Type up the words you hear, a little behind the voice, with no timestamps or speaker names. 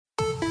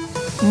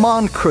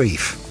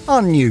Moncrief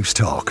on News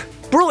Talk.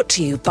 Brought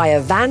to you by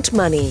Avant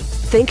Money.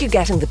 Think you're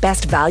getting the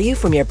best value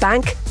from your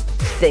bank?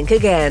 Think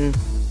again.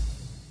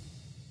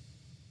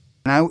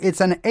 Now,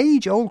 it's an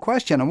age-old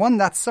question, and one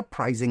that's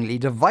surprisingly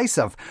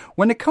divisive.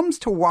 When it comes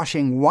to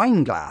washing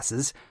wine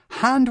glasses,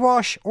 hand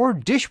wash or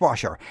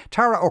dishwasher?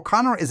 Tara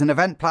O'Connor is an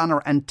event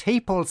planner and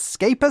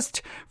tablescapist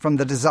from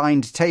the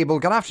Designed Table.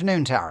 Good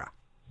afternoon, Tara.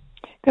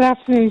 Good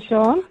afternoon,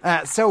 Sean.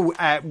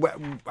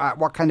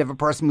 What kind of a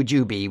person would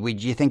you be?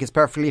 Would you think it's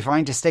perfectly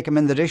fine to stick them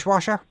in the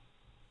dishwasher?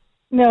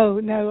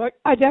 No,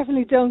 I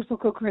definitely don't put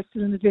good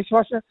crystal in the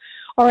dishwasher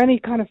or any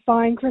kind of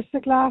fine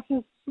crystal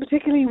glasses,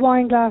 particularly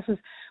wine glasses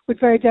with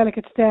very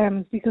delicate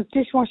stems, because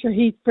dishwasher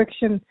heat,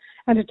 friction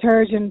and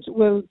detergent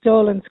will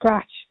dull and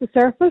scratch the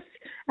surface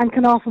and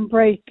can often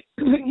break.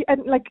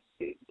 And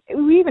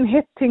we even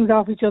hit things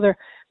off each other,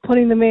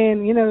 putting them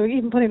in,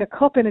 even putting a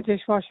cup in a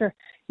dishwasher,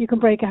 you can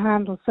break a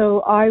handle. So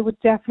I would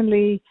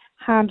definitely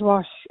hand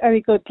wash any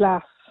good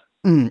glass.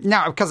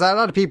 Now, because a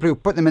lot of people who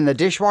put them in the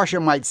dishwasher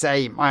might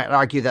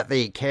argue that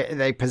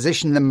they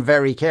position them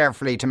very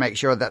carefully to make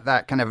sure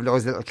that kind of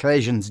those little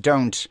collisions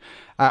don't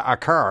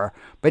occur.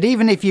 But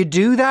even if you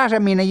do that, I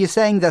mean, are you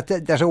saying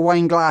that a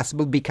wine glass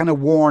will be kind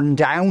of worn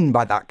down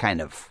by that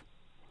kind of?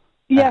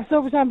 Yes,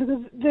 over time,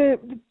 because the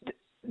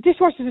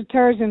dishwasher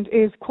detergent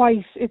is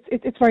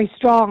it's very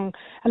strong,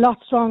 a lot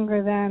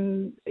stronger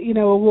than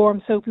a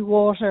warm soapy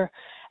water.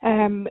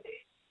 And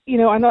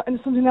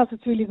something else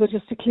that's really good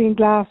just to clean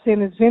glass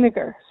in is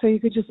vinegar. So you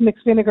could just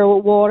mix vinegar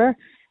with water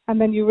and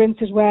then you rinse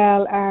it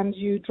well and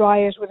you dry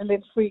it with a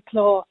lint-free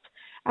cloth.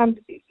 And,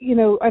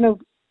 I know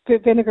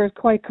vinegar is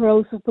quite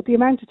corrosive, but the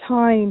amount of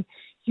time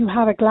you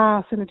have a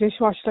glass in a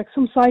dishwasher, like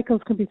some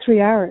cycles can be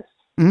 3 hours.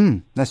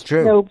 That's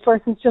true.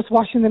 Versus just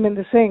washing them in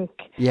the sink.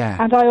 Yeah.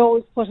 And I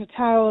always put a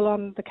towel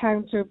on the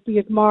counter, be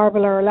it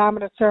marble or a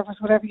laminate surface,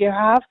 whatever you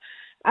have,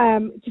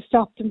 to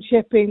stop them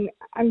chipping.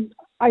 And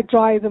I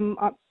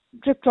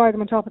drip dry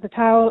them on top of the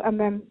towel and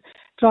then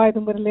dry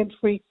them with a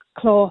lint-free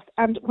cloth.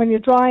 And when you're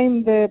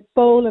drying the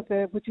bowl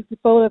which is the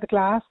bowl of the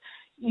glass,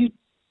 you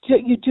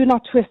do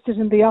not twist it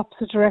in the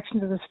opposite direction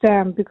to the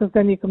stem, because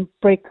then you can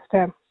break the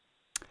stem.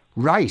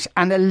 Right,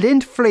 and a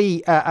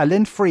lint-free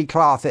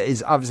cloth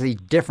is obviously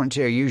different to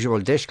your usual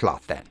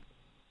dishcloth then.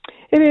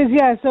 It is,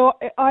 yeah. So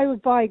I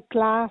would buy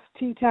glass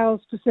tea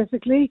towels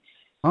specifically.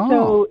 Oh.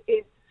 So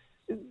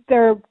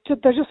they're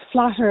just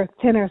flatter,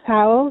 thinner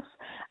towels,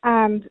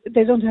 and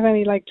they don't have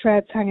any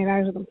threads hanging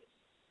out of them.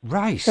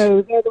 Right.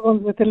 So they're the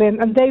ones with the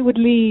lint, and they would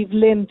leave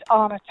lint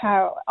on a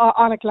towel,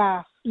 on a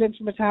glass, lint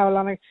from a towel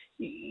on a.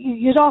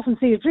 You'd often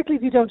see it, particularly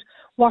if you don't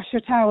wash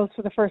your towels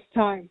for the first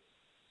time.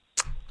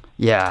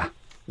 Yeah.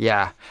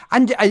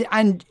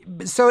 And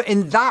so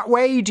in that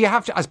way, do you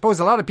have to? I suppose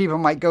a lot of people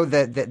might go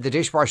the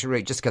dishwasher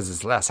route just because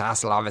it's less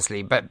hassle,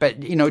 obviously. But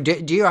do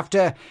you have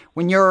to,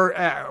 when you're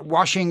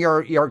washing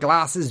your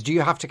glasses, do you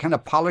have to kind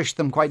of polish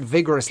them quite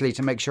vigorously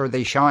to make sure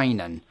they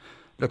shine and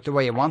look the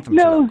way you want them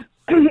to look?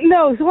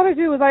 No. So what I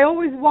do is I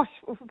always wash,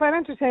 if I'm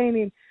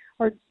entertaining,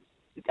 or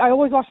I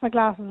always wash my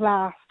glasses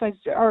last.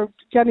 Or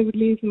generally would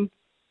leave them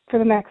for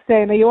the next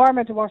day. Now you are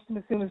meant to wash them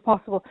as soon as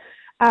possible.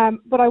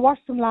 But I wash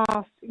them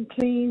last in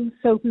clean,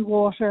 soapy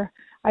water.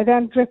 I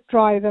then drip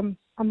dry them,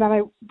 and then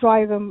I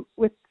dry them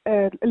with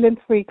a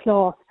lint-free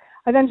cloth.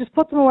 I then just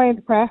put them away in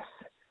the press,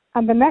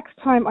 and the next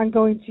time I'm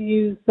going to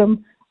use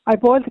them, I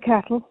boil the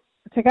kettle,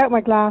 I take out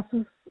my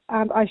glasses,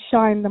 and I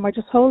shine them. I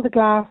just hold the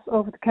glass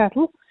over the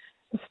kettle,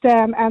 the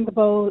stem and the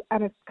bowl,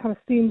 and it kind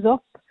of steams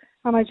up,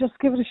 and I just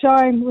give it a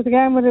shine with a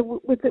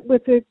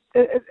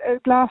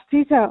glass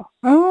tea towel.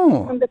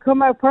 Oh. And they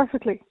come out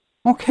perfectly.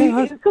 Okay.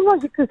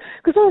 Sometimes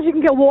you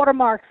can get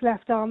watermarks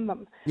left on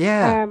them.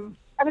 Yeah. And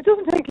it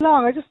doesn't take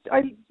long.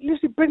 I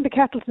literally bring the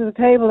kettle to the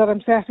table that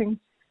I'm setting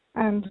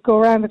and go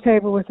around the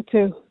table with it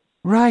too.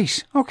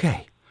 Right.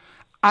 Okay.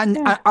 And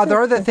are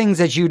there other things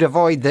that you'd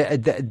avoid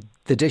the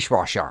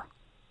dishwasher?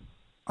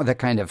 Or the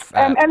kind of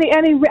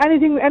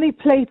any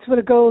plates with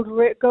a gold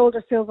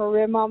or silver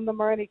rim on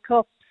them, or any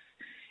cups.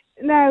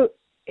 Now,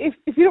 if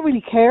you don't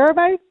really care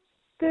about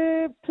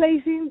the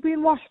plating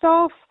being washed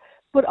off,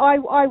 but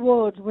I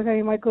would, with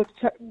any of my good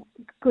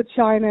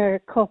china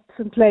cups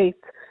and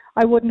plates,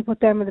 I wouldn't put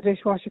them in the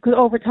dishwasher, because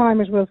over time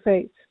it will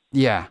fade.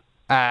 Yeah.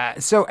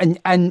 So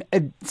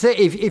say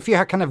if you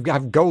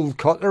have gold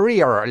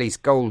cutlery, or at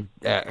least gold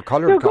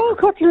coloured. No, gold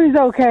cutlery is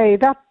okay.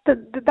 That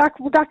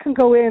can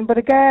go in. But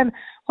again,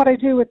 what I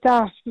do with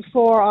that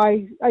before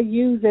I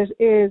use it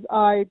is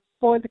I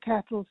boil the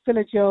kettle, fill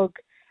a jug,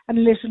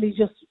 and literally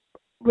just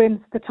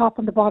rinse the top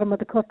and the bottom of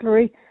the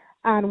cutlery.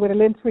 And with a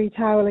lint-free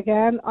towel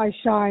again, I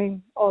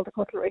shine all the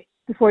cutlery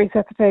before you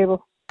set the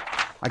table.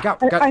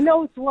 I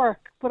know it's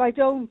work, but I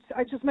don't.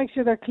 I just make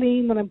sure they're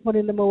clean when I'm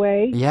putting them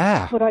away.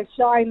 Yeah. But I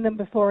shine them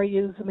before I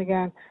use them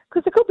again.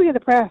 Because they could be in the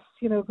press,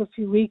 a good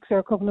few weeks or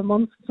a couple of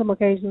months on some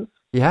occasions.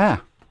 Yeah.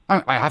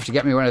 I have to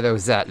get me one of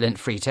those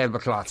lint-free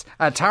tablecloths.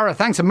 Tara,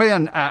 thanks a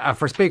million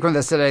for speaking with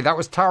us today. That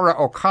was Tara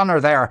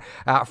O'Connor there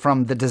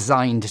from the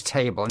Designed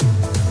Table.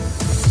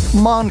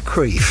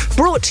 Moncrief.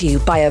 Brought to you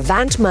by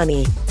Avant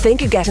Money.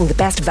 Think you're getting the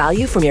best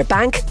value from your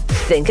bank?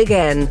 Think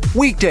again.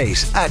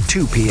 Weekdays at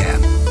 2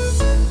 p.m.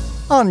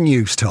 on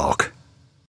News Talk.